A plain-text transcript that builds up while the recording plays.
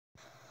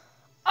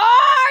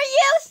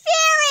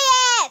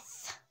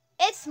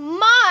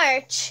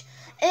March.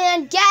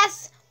 And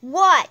guess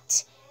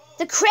what?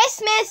 The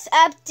Christmas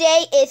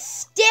update is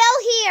still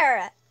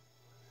here.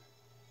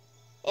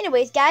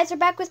 Anyways, guys, we're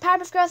back with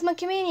Powerpuff Girls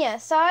Monkey Mania.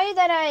 Sorry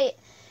that I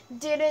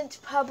didn't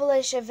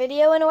publish a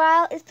video in a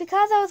while. It's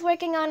because I was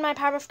working on my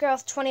Powerpuff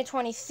Girls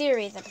 2020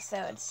 series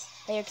episodes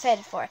that you're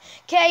excited for.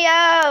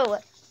 KO!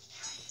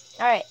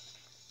 Alright.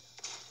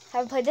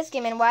 Haven't played this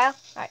game in a while.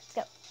 Alright, let's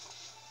go.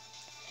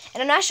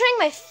 And I'm not showing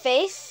my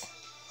face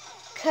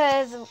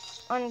because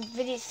on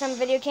some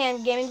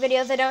gaming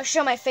videos I don't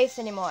show my face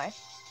anymore.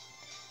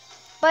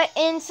 But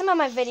in some of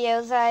my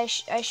videos I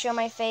show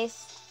my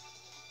face.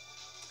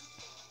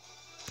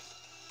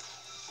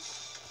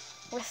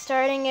 We're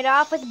starting it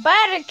off with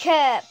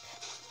Buttercup.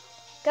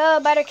 Go,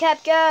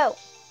 Buttercup, go.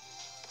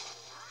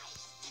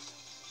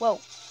 Whoa.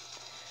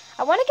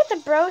 I want to get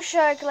the Bro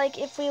Shark, like,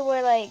 if we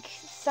were, like,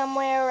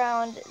 somewhere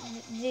around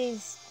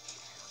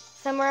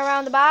somewhere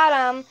around the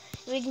bottom.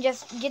 We can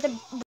just get the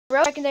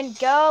Bro Shark and then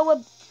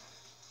go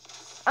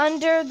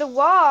under the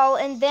wall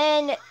and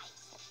then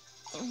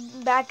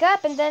back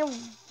up, and then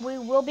we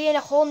will be in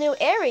a whole new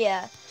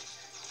area.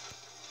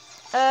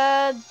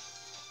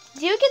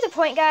 Do you get the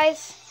point,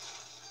 guys?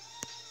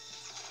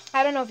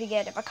 I don't know if you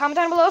get it, but comment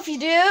down below if you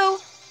do.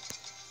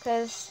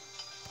 Because...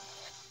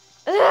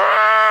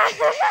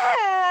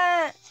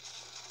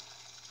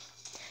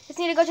 just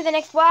need to go to the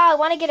next wall. I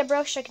want to get a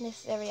Bro Shark in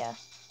this area.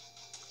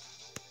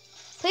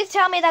 Please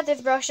tell me that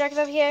there's Bro Sharks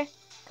over here.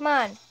 Come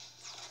on.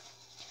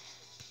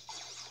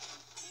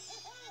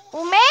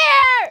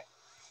 Umair!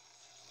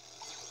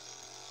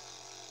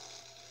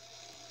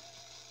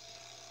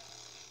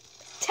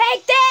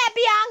 Take that,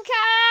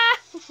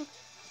 Bianca!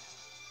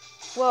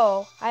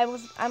 Whoa,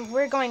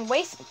 we're going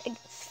way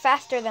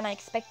faster than I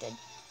expected.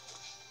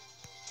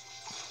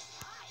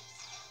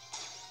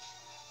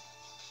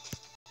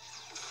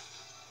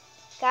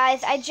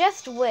 Guys, I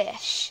just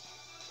wish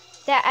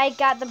that I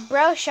got the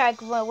Bro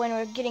Shark when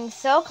we're getting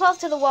so close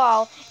to the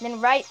wall, and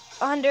then right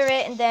under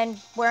it, and then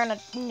we're in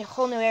a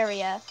whole new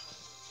area.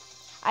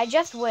 I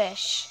just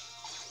wish,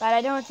 but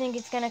I don't think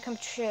it's gonna come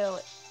true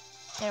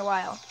in a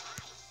while.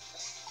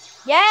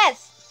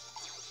 Yes!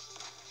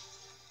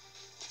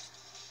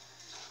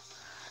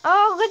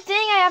 Oh, good thing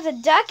I have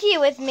the ducky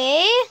with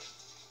me.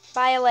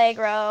 Bye,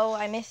 Allegro.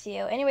 I miss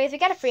you. Anyways, we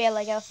got a free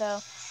Allegro, so...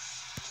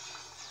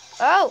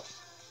 Oh!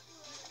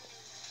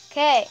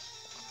 Okay.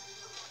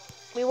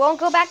 We won't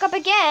go back up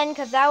again,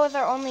 because that was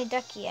our only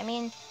ducky. I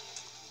mean,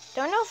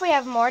 don't know if we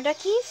have more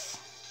duckies.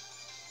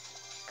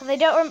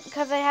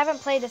 Because I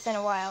haven't played this in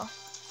a while.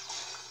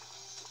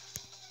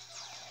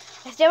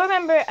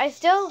 I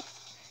still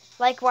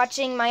like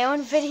watching my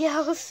own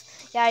videos.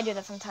 Yeah, I do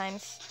that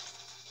sometimes.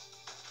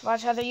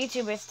 Watch other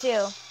YouTubers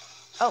too.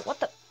 Oh, what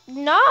the?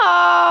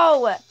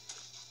 No!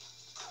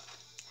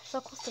 So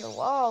close to the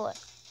wall.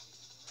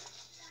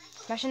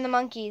 Smashing the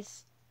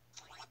monkeys.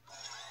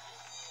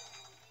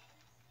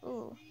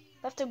 Ooh.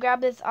 Left to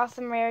grab this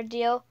awesome rare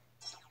deal.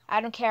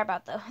 I don't care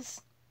about those.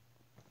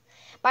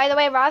 By the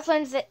way,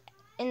 Rosalind's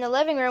in the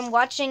living room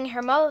watching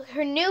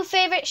her new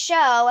favorite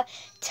show,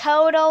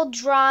 Total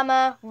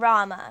Drama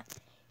Rama.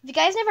 If you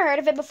guys never heard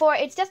of it before,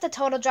 it's just a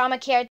total drama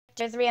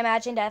characters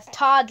reimagined as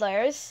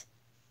toddlers.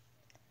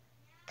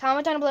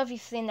 Comment down below if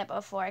you've seen that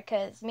before,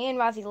 because me and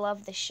Rosie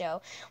love this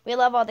show. We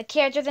love all the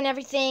characters and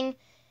everything.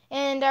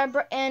 And our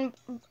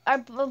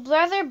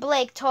brother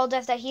Blake told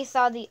us that he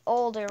saw the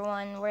older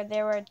one where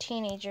they were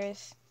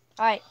teenagers.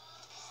 Alright.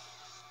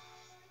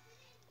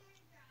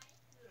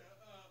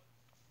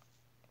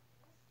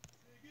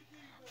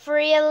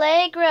 Free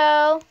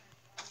Allegro.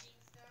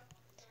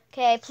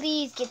 Okay,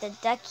 please get the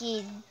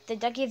ducky. The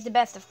ducky is the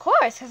best, of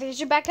course, because it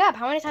should back up.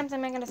 How many times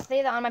am I going to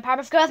say that on my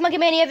Powerpuff Girls Monkey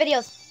Mania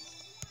videos?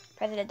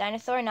 President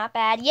Dinosaur, not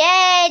bad.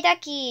 Yay,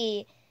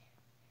 ducky!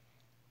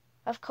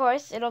 Of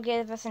course, it'll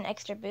give us an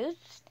extra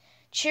boost.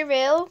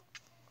 Chiril.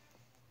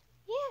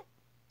 Yeah.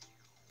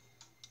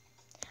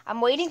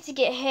 I'm waiting to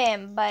get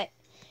him, but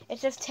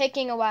it's just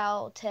taking a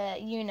while to,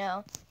 you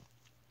know.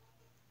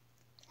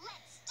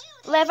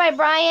 Levi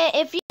Bryant,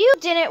 if you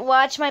didn't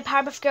watch my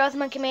Powerpuff Girls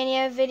Monkey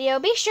Mania video,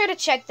 be sure to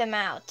check them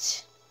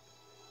out.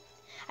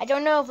 I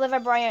don't know if Levi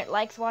Bryant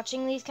likes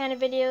watching these kind of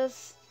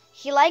videos.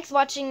 He likes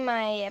watching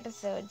my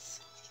episodes.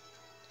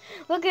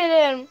 Look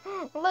at him.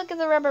 Look at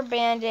the rubber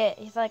bandit.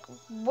 He's like,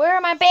 where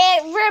are my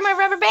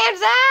rubber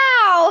bands?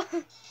 Ow!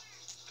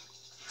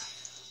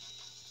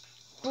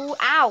 Ooh,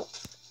 ow.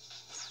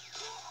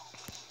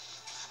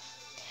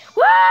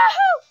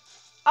 Woohoo!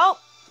 Oh,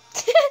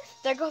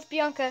 there goes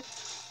Bianca.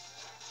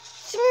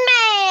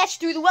 Smash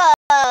through the wall.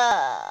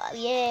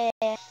 Yeah.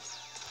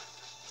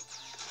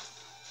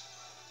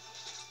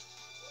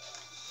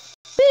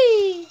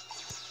 Whee!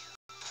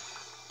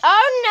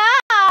 Oh no!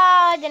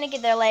 I didn't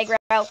get their leg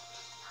row.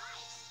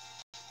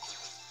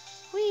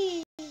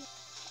 Whee!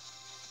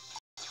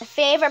 My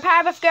favorite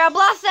Powerpuff Girl,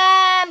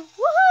 Blossom!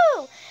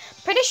 Woohoo!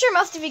 Pretty sure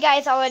most of you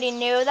guys already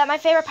knew that my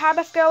favorite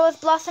Powerpuff Girl was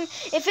Blossom.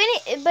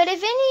 But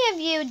if any of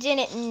you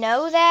didn't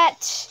know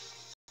that,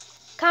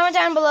 comment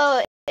down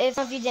below if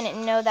some of you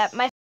didn't know that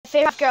my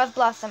favorite girl is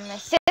Blossom. My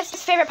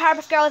sister's favorite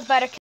Powerpuff Girl is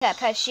Buttercup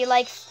because she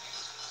likes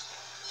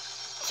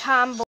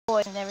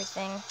tomboys and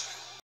everything.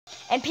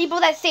 And people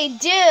that say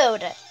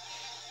dude.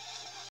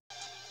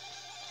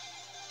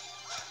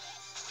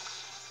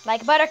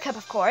 Like Buttercup,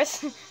 of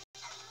course.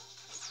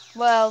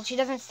 Well, she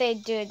doesn't say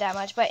dude that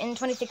much, but in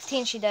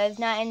 2016 she does,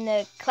 not in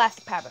the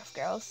classic Powerpuff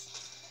Girls.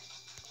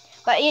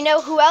 But you know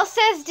who else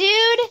says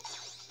dude?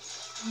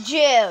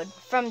 Jude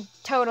from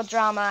Total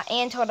Drama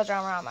and Total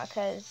Dramarama,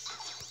 because,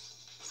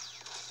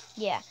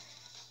 yeah.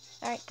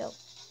 Alright, go.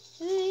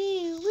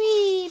 Wee,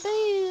 wee,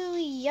 boo,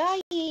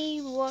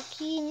 yay,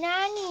 walkie,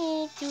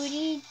 nanny,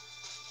 doody.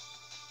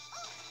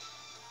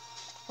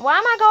 Why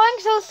am I going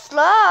so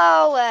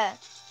slow?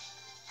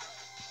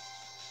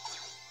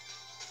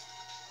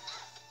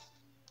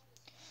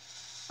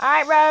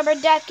 Alright, rubber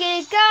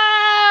ducky,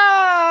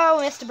 go!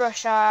 Mr.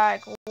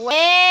 Brushshark,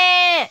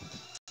 win!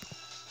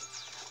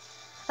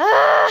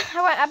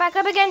 I back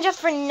up again just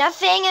for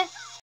nothing.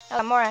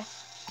 Oh, more.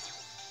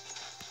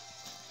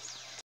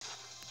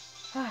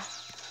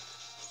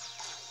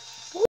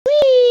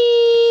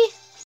 Whee!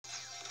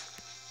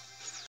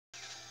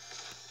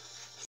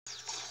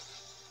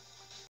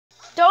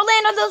 Don't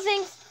land on those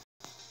things.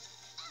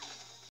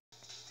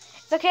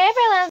 It's okay if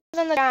I land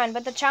on the ground,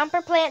 but the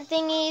chomper plant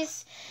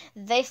thingies,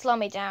 they slow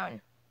me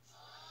down.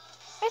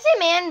 I say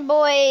man,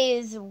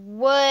 boys,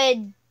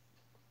 wood,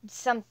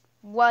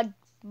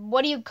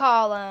 what do you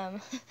call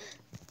them?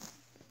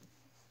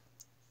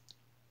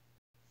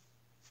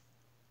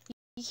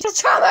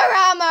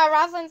 Dramarama!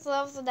 Rosalind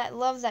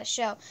loves that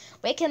show.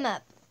 Wake him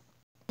up.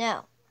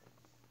 No.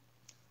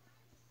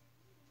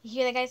 You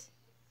hear that, guys?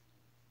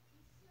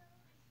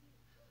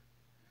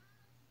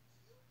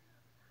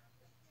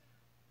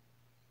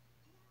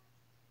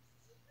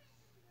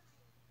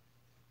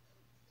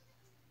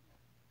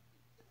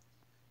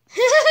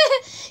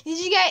 Did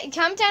you guys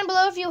comment down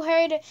below if you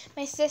heard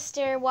my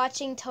sister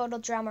watching Total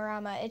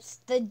Dramarama? It's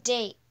the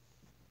date.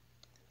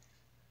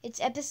 It's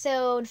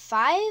episode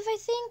 5, I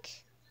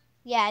think.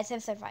 Yeah, it's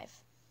episode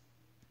 5.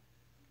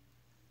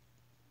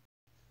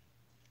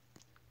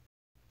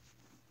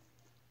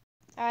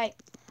 All right,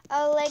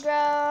 Allegro.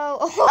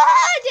 Oh,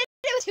 I did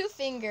it with 2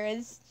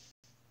 fingers.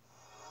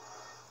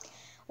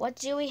 What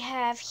do we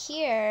have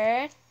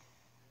here?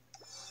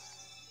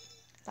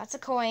 Lots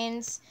of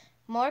coins.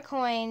 More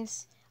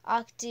coins.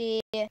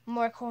 Octi,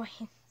 more coins.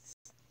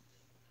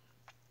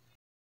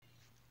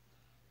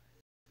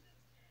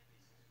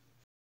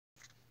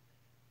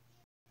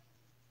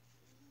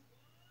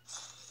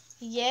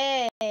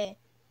 Yeah. We're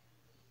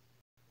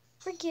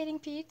getting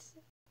pizza.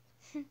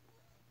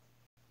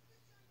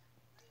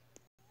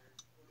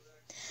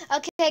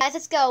 Okay, guys,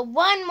 let's go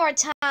one more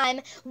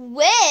time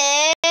with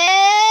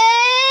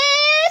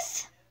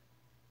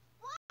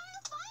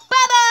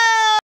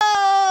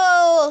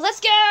Bubbles. Let's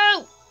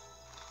go.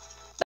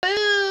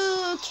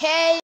 Boo,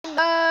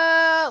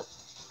 K-Mo.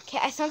 Okay,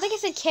 I sound like I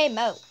said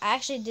K-Mo. I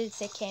actually did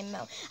say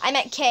K-Mo. I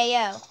meant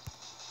K-O.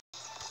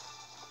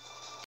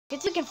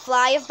 Good you can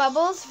fly with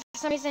Bubbles. For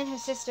some reason, her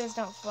sisters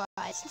don't fly.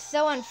 It's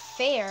so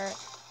unfair.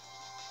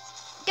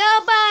 Go,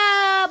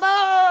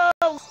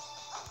 Bubbles!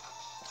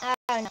 I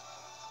don't know.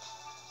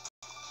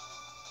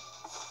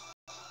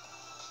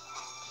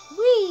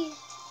 Whee!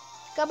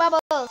 Go,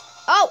 Bubbles!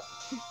 Oh!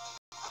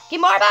 Get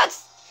more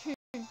bugs!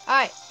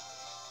 Alright.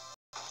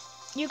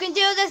 You can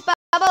do this,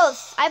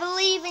 Bubbles! I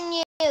believe in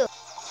you!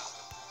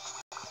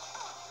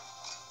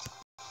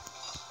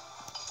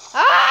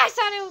 Ah! I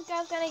thought I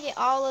was gonna get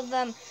all of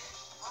them.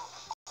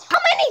 How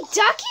many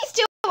duckies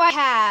do I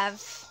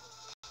have?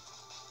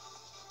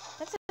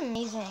 That's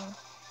amazing.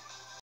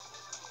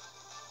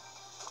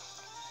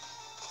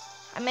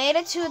 I made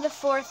it to the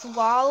 4th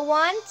wall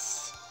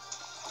once,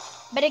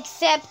 but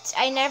except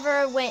I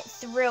never went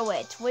through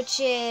it, which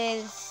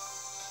is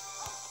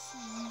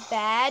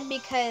bad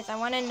because I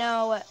want to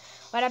know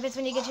what happens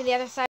when you get to the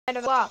other side of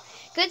the wall.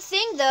 Good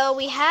thing, though,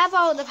 we have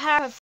all the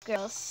Powerpuff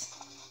Girls.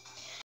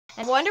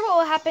 I wonder what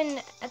will happen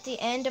at the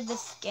end of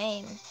this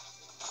game.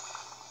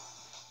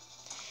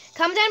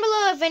 Comment down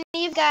below if any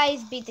of you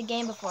guys beat the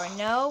game before.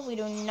 No, we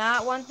do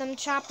not want them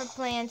chopper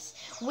plants.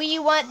 We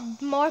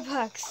want more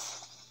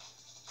bugs.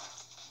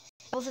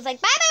 Bubbles is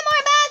like, bye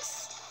more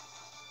bugs!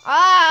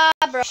 Ah,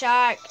 bro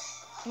shark.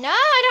 No,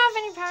 I don't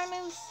have any power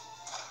moves.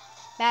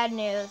 Bad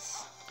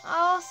news.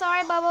 Oh,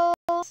 sorry,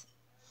 Bubbles.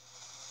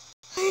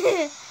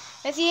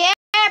 If you hear,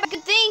 but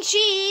good thing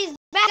she's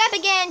back up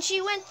again.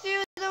 She went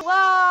through the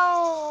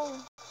wall.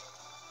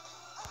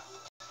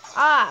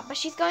 Ah, but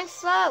she's going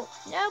slow.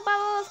 No,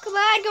 Bubbles, come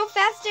on, go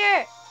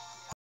faster.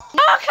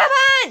 No, come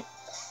on.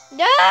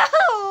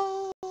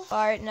 No.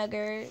 Fart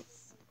nuggers.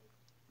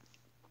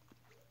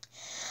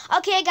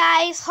 Okay,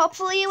 guys,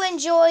 hopefully you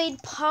enjoyed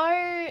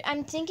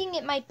I'm thinking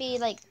it might be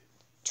like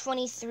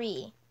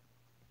 23.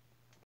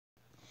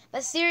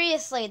 But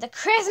seriously, the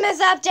Christmas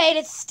update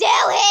is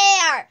still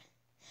here.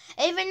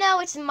 Even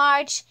though it's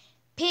March,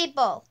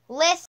 people,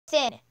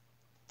 listen.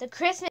 The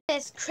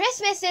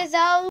Christmas is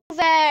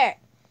over.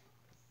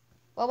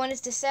 Well, when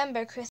it's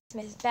December,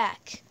 Christmas is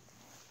back.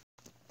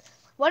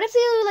 What if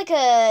we do like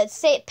a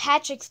St.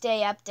 Patrick's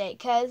Day update?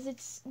 Because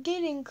it's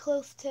getting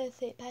close to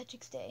St.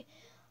 Patrick's Day.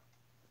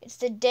 It's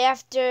the day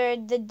after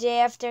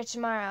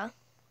tomorrow.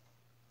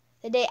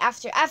 The day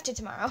after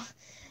tomorrow.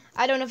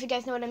 I don't know if you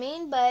guys know what I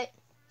mean, but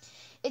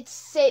it's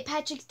St.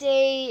 Patrick's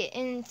Day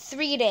in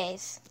 3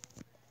 days.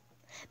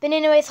 But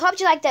anyways, hope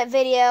you liked that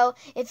video.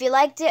 If you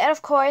liked it,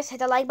 of course, hit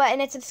the like button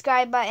and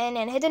subscribe button,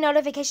 and hit the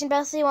notification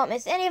bell so you won't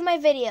miss any of my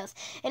videos.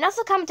 And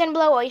also comment down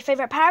below what your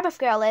favorite Powerpuff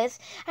Girl is.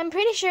 I'm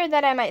pretty sure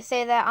that I might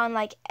say that on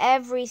like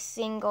every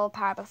single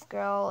Powerpuff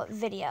Girl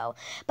video.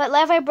 But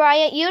Levi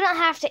Bryant, you don't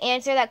have to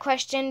answer that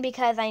question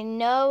because I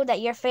know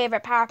that your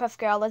favorite Powerpuff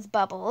Girl is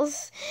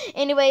Bubbles.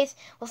 Anyways,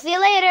 we'll see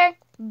you later.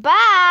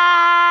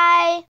 Bye!